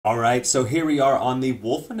Alright, so here we are on the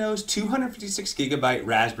Wolfanoz 256GB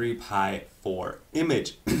Raspberry Pi 4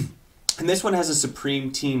 image. And this one has a Supreme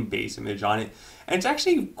Team base image on it. And it's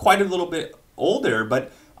actually quite a little bit older,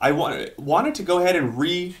 but I wanted to go ahead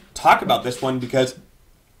and talk about this one because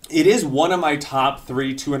it is one of my top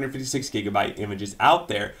 3 256GB images out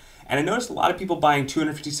there. And I noticed a lot of people buying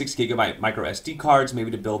 256GB micro SD cards, maybe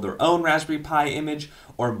to build their own Raspberry Pi image,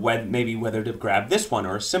 or maybe whether to grab this one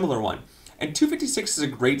or a similar one. And 256 is a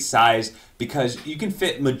great size because you can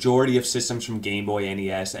fit majority of systems from Game Boy,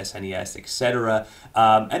 NES, SNES, etc.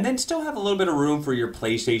 And then still have a little bit of room for your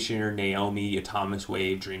PlayStation, your Naomi,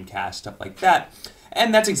 atomiswave, Dreamcast, stuff like that.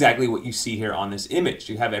 And that's exactly what you see here on this image.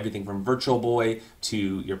 You have everything from Virtual Boy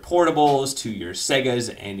to your portables to your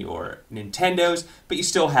Segas and your Nintendos, but you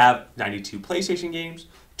still have 92 PlayStation games,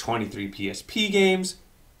 23 PSP games.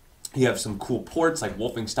 You have some cool ports like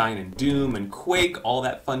Wolfenstein and Doom and Quake, all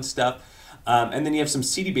that fun stuff. And then you have some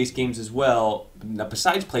CD-based games as well,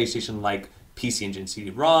 besides PlayStation, like PC Engine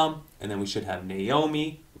CD-ROM, and then we should have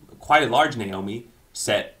Naomi, quite a large Naomi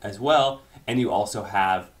set as well, and you also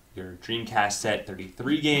have your Dreamcast set,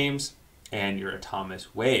 33 games, and your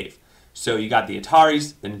atomiswave. So you got the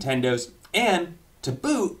Ataris, the Nintendos, and to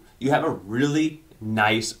boot, you have a really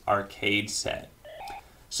nice arcade set.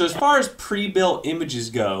 So as far as pre-built images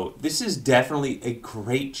go, this is definitely a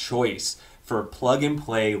great choice for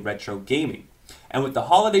plug-and-play retro gaming. And with the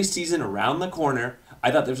holiday season around the corner,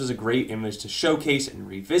 I thought this was a great image to showcase and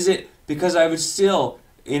revisit because I would still,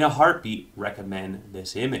 in a heartbeat, recommend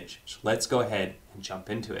this image. So let's go ahead and jump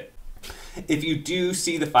into it. If you do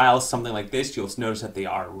see the files something like this, you'll notice that they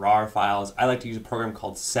are RAR files. I like to use a program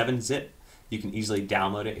called 7-zip. You can easily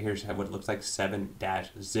download it. Here's what it looks like,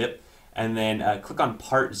 7-zip. And then click on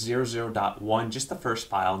part 00.1, just the first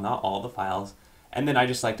file, not all the files. And then I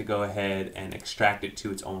just like to go ahead and extract it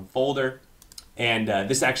to its own folder. And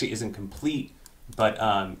this actually isn't complete, but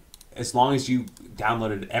as long as you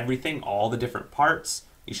downloaded everything, all the different parts,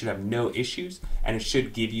 you should have no issues, and it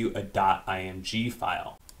should give you a .img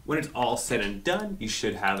file. When it's all said and done, you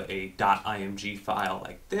should have a .img file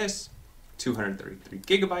like this, 233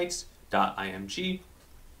 gigabytes, .img,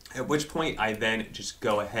 at which point I then just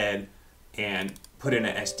go ahead and put in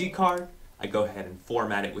an SD card. I go ahead and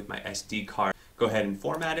format it with my SD card. Go ahead and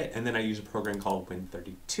format it, and then I use a program called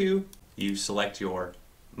Win32. You select your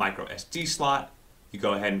micro SD slot, you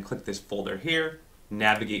go ahead and click this folder here,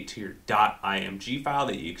 navigate to your .img file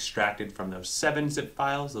that you extracted from those 7-zip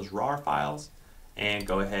files, those RAR files, and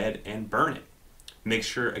go ahead and burn it. Make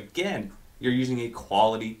sure, again, you're using a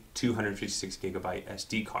quality 256 gigabyte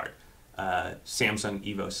SD card. Samsung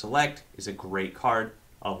Evo Select is a great card.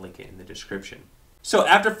 I'll link it in the description. So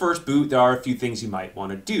after first boot, there are a few things you might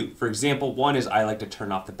want to do. For example, one is I like to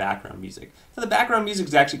turn off the background music. So the background music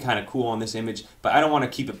is actually kind of cool on this image, but I don't want to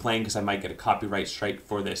keep it playing because I might get a copyright strike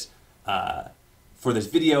for this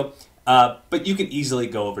video. But you can easily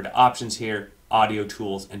go over to options here, audio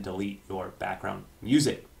tools, and delete your background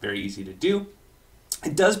music. Very easy to do.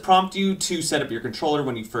 It does prompt you to set up your controller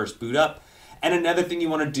when you first boot up. And another thing you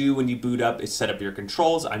want to do when you boot up is set up your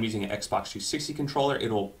controls. I'm using an Xbox 360 controller.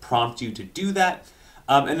 It will prompt you to do that.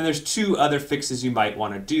 And then there's two other fixes you might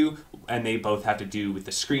want to do, and they both have to do with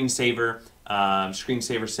the screensaver.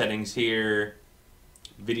 Screensaver settings here,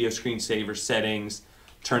 video screensaver settings.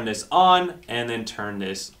 Turn this on, and then turn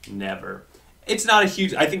this never. It's not a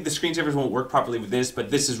huge, I think the screensavers won't work properly with this,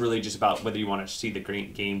 but this is really just about whether you want to see the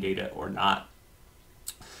game data or not.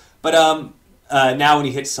 But now when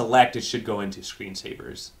you hit select, it should go into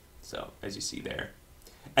screensavers. So as you see there.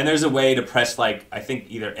 And there's a way to press like, I think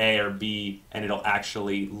either A or B, and it'll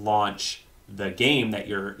actually launch the game that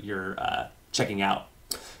you're checking out.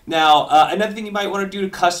 Now, another thing you might want to do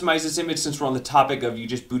to customize this image, since we're on the topic of you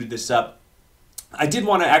just booted this up, I did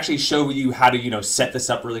want to actually show you how to, set this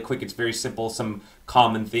up really quick. It's very simple, some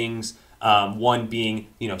common things. One being,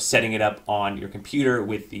 setting it up on your computer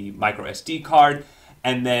with the micro SD card.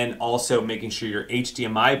 And then also making sure your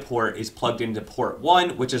HDMI port is plugged into port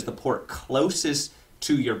 1, which is the port closest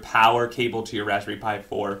to your power cable to your Raspberry Pi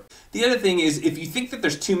 4. The other thing is, if you think that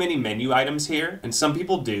there's too many menu items here, and some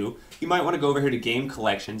people do, you might want to go over here to Game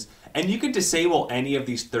Collections, and you could disable any of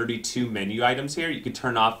these 32 menu items here. You could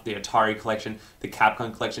turn off the Atari collection, the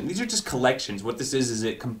Capcom collection. These are just collections. What this is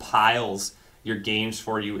it compiles your games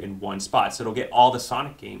for you in one spot. So it'll get all the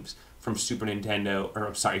Sonic games from Super Nintendo, or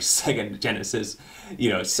I'm sorry, Sega Genesis,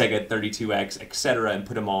 Sega 32X, etc., and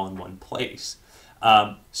put them all in one place.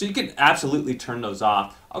 So you can absolutely turn those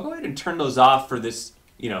off. I'll go ahead and turn those off for this,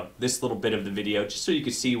 this little bit of the video, just so you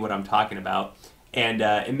can see what I'm talking about. And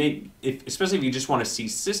especially if you just want to see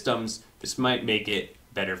systems, this might make it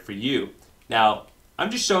better for you. Now,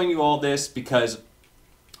 I'm just showing you all this because,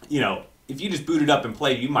 you know, if you just boot it up and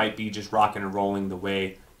play, you might be just rocking and rolling the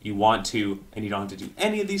way you want to, and you don't have to do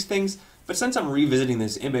any of these things. But since I'm revisiting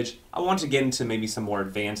this image, I want to get into maybe some more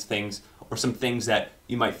advanced things or some things that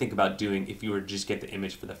you might think about doing if you were to just get the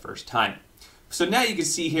image for the first time. So now you can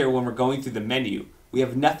see here when we're going through the menu, we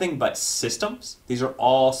have nothing but systems. These are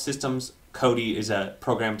all systems. Kodi is a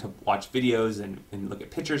program to watch videos and look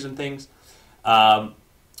at pictures and things.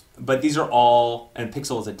 But these are all, and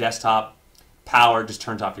Pixel is a desktop. Power just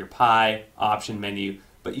turns off your Pi, option menu.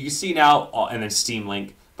 But you can see now, and then Steam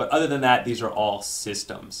Link. But other than that, these are all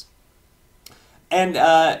systems. And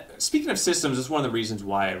speaking of systems, that's one of the reasons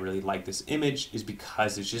why I really like this image is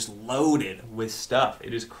because it's just loaded with stuff.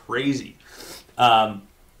 It is crazy.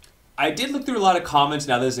 I did look through a lot of comments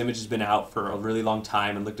now that this image has been out for a really long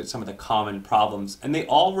time and looked at some of the common problems, and they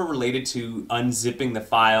all were related to unzipping the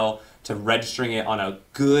file, to registering it on a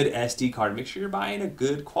good SD card. Make sure you're buying a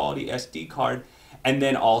good quality SD card, and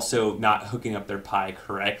then also not hooking up their Pi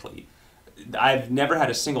correctly. I've never had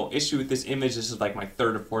a single issue with this image. This is like my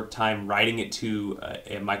third or fourth time writing it to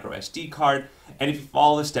a micro SD card, and if you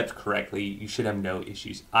follow the steps correctly, you should have no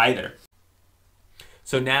issues either.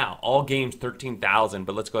 So now, all games 13,000,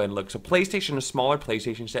 but let's go ahead and look. So PlayStation, a smaller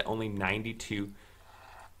PlayStation set, only 92.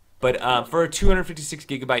 But for a 256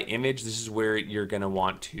 gigabyte image, this is where you're going to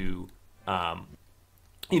want to,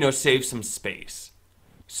 you know, save some space.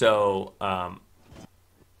 So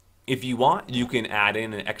if you want, you can add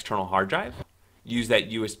in an external hard drive, use that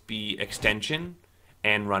USB extension,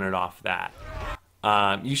 and run it off that.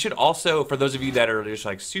 You should also, for those of you that are just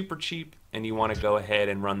like super cheap and you want to go ahead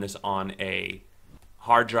and run this on a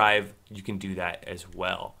hard drive, you can do that as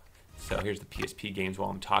well. So here's the PSP games while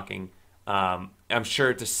I'm talking. I'm sure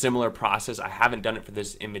it's a similar process. I haven't done it for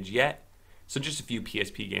this image yet. So just a few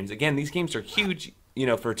PSP games. Again, these games are huge. You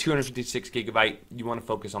know, for 256 gigabyte, you want to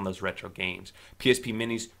focus on those retro games. PSP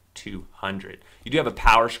Minis, 200. You do have a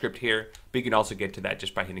power script here, but you can also get to that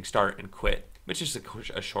just by hitting start and quit, which is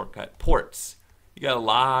a shortcut. Ports. You got a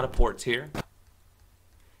lot of ports here.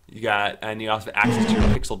 And you also have access to your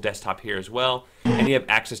Pixel desktop here as well. And you have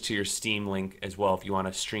access to your Steam Link as well if you want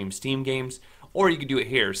to stream Steam games. Or you can do it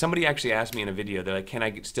here. Somebody actually asked me in a video, they're like, can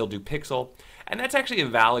I still do Pixel? And that's actually a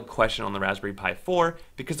valid question on the Raspberry Pi 4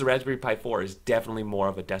 because the Raspberry Pi 4 is definitely more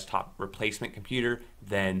of a desktop replacement computer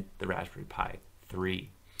than the Raspberry Pi 3.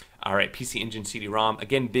 All right, PC Engine CD-ROM.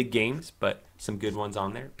 Again, big games, but some good ones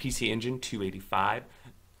on there. PC Engine, 285.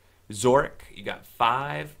 Zorik, you got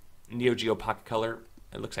 5. Neo Geo Pocket Color,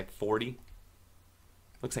 it looks like 40.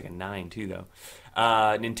 Looks like a 9 too, though.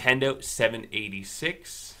 Nintendo,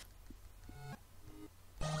 786.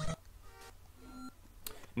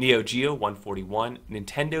 Neo Geo, 141.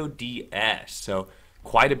 Nintendo DS, so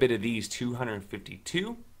quite a bit of these,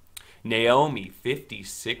 252. Naomi,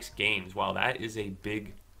 56 games. Wow, that is a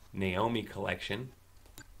big Naomi collection.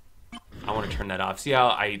 I want to turn that off. See how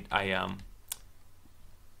I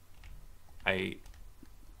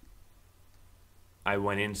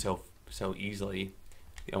went in so easily.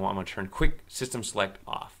 I'm going to turn quick system select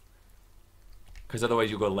off because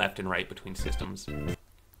otherwise you'll go left and right between systems.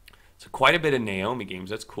 So quite a bit of Naomi games.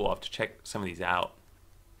 That's cool. I'll have to check some of these out.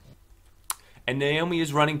 And Naomi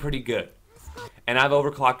is running pretty good. And I've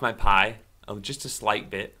overclocked my Pi just a slight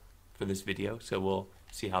bit for this video, so we'll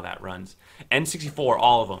see how that runs. N64,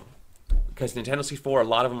 all of them. Because Nintendo 64, a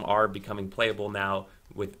lot of them are becoming playable now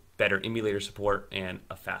with better emulator support and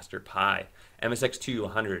a faster Pi. MSX2,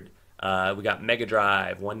 100. We got Mega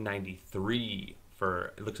Drive, 193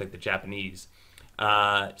 for, it looks like the Japanese.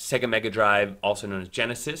 Sega Mega Drive, also known as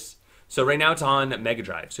Genesis. So right now it's on Mega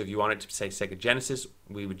Drive. So if you wanted to say Sega Genesis,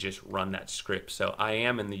 we would just run that script. So I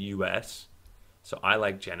am in the US, so I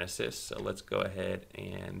like Genesis. So let's go ahead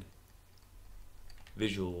and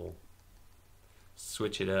visual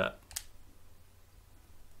switch it up.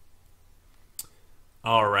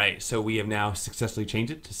 All right, so we have now successfully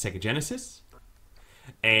changed it to Sega Genesis.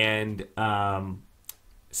 And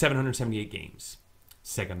 778 games.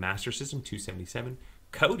 Sega Master System, 277.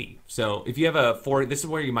 Kodi. So if you have this is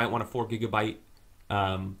where you might want a 4 gigabyte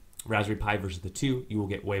Raspberry Pi versus the 2. You will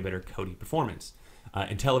get way better Kodi performance.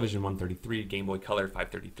 Intellivision, 133. Game Boy Color,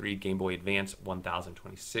 533. Game Boy Advance,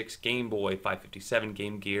 1026. Game Boy, 557.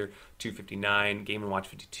 Game Gear, 259. Game & Watch,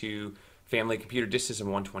 52. Family Computer Disk System,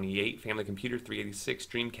 128. Family Computer, 386.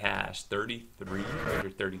 Dreamcast,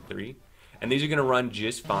 33. And these are going to run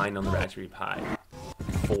just fine on the Raspberry Pi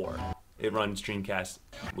 4. It runs Dreamcast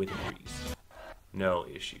with a breeze. No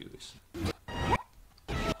issues.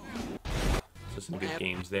 So some good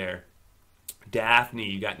games there.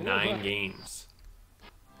 Dafne, you got 9 games.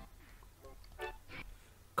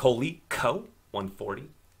 Coleco, 140,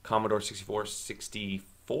 Commodore 64,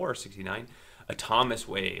 64, 69,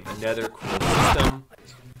 atomiswave, another cool system,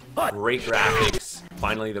 great graphics.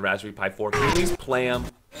 Finally, the Raspberry Pi 4. Can you please play them?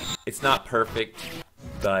 It's not perfect,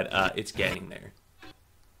 but it's getting there.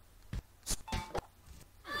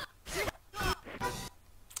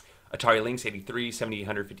 Atari Lynx 83,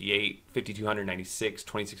 7858, 5296,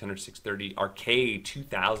 2600, 630, Arcade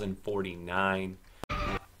 2049.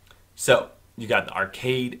 So, you got the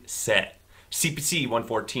arcade set. CPC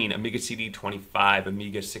 114, Amiga CD 25,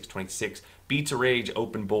 Amiga 626, Beats of Rage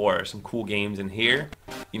open bore. Some cool games in here.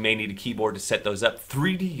 You may need a keyboard to set those up.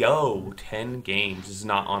 3DO, 10 games. This is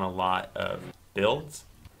not on a lot of builds.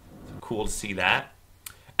 So cool to see that.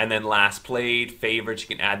 And then last played, favorites, you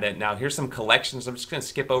can add that. Now here's some collections. I'm just going to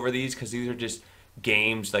skip over these because these are just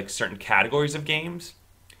games, like certain categories of games,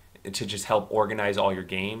 to just help organize all your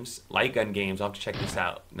games. Light gun games, I'll have to check this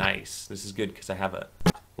out. Nice. This is good because I have a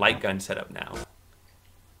light gun set up now.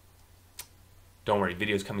 Don't worry,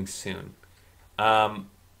 video's coming soon.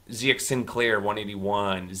 ZX Sinclair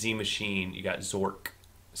 181, Z Machine, you got Zork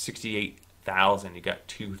 68,000, you got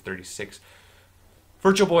 236.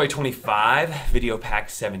 Virtual Boy 25, Video Pack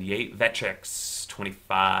 78, Vectrex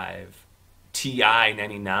 25, TI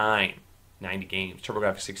 99, 90 games,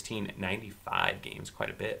 TurboGrafx 16, 95 games, quite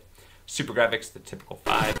a bit. Super Graphics, the typical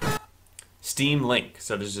 5. Steam Link,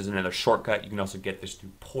 so this is another shortcut. You can also get this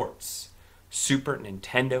through ports. Super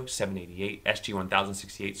Nintendo 788, SG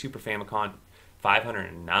 1068, Super Famicom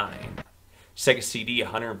 509, Sega CD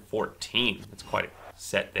 114. That's quite a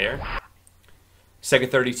set there. Sega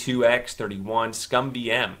 32X 31,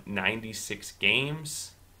 Scumvm 96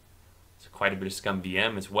 games. So quite a bit of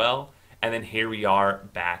Scumvm as well. And then here we are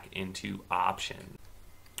back into options.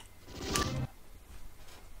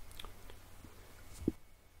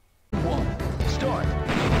 Start.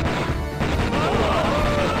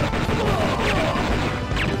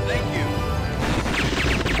 Thank you.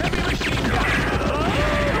 Heavy machine gun.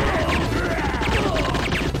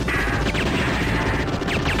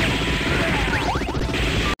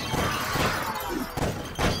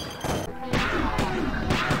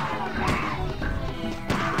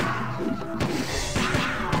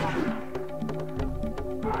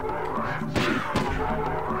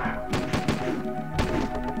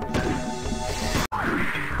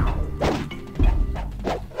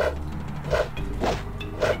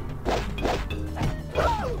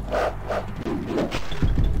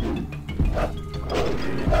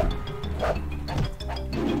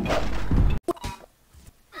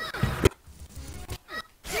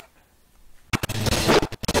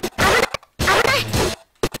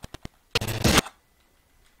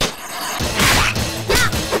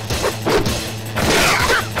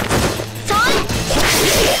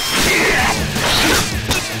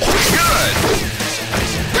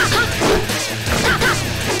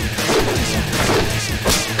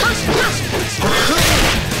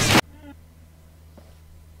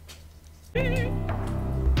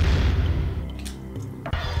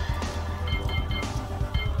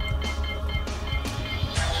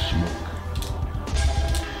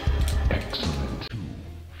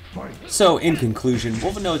 So, in conclusion,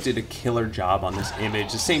 Wolfanoz did a killer job on this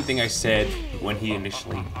image. The same thing I said when he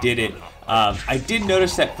initially did it. I did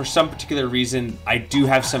notice that for some particular reason, I do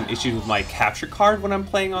have some issues with my capture card when I'm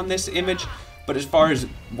playing on this image. But as far as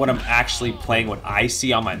what I'm actually playing, what I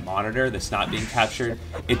see on my monitor that's not being captured,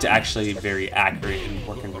 it's actually very accurate and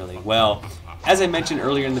working really well. As I mentioned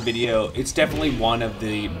earlier in the video, it's definitely one of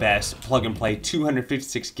the best plug-and-play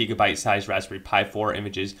 256GB size Raspberry Pi 4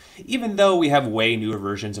 images, even though we have way newer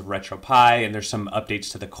versions of RetroPie and there's some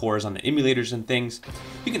updates to the cores on the emulators and things.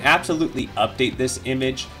 You can absolutely update this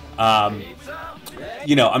image.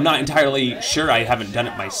 You know, I'm not entirely sure, I haven't done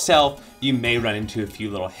it myself. You may run into a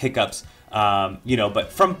few little hiccups, you know,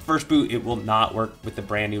 but from first boot, it will not work with the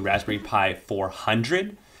brand new Raspberry Pi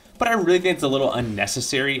 400. But I really think it's a little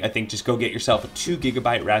unnecessary. I think just go get yourself a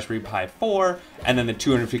 2GB Raspberry Pi 4 and then the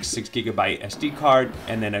 256GB SD card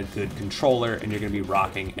and then a good controller and you're going to be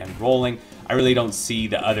rocking and rolling. I really don't see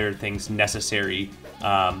the other things necessary.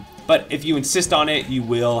 But if you insist on it, you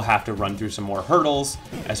will have to run through some more hurdles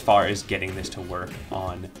as far as getting this to work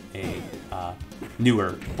on a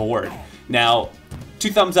newer board. Now,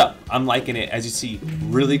 2 thumbs up. I'm liking it. As you see,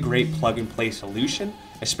 really great plug-and-play solution.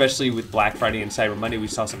 Especially with Black Friday and Cyber Monday, we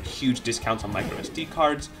saw some huge discounts on micro SD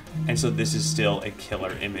cards, and so this is still a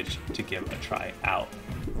killer image to give a try out.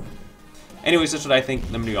 Anyways, that's what I think.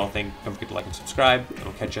 Let me know what y'all think. Don't forget to like and subscribe, and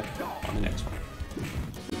we'll catch you on the next one.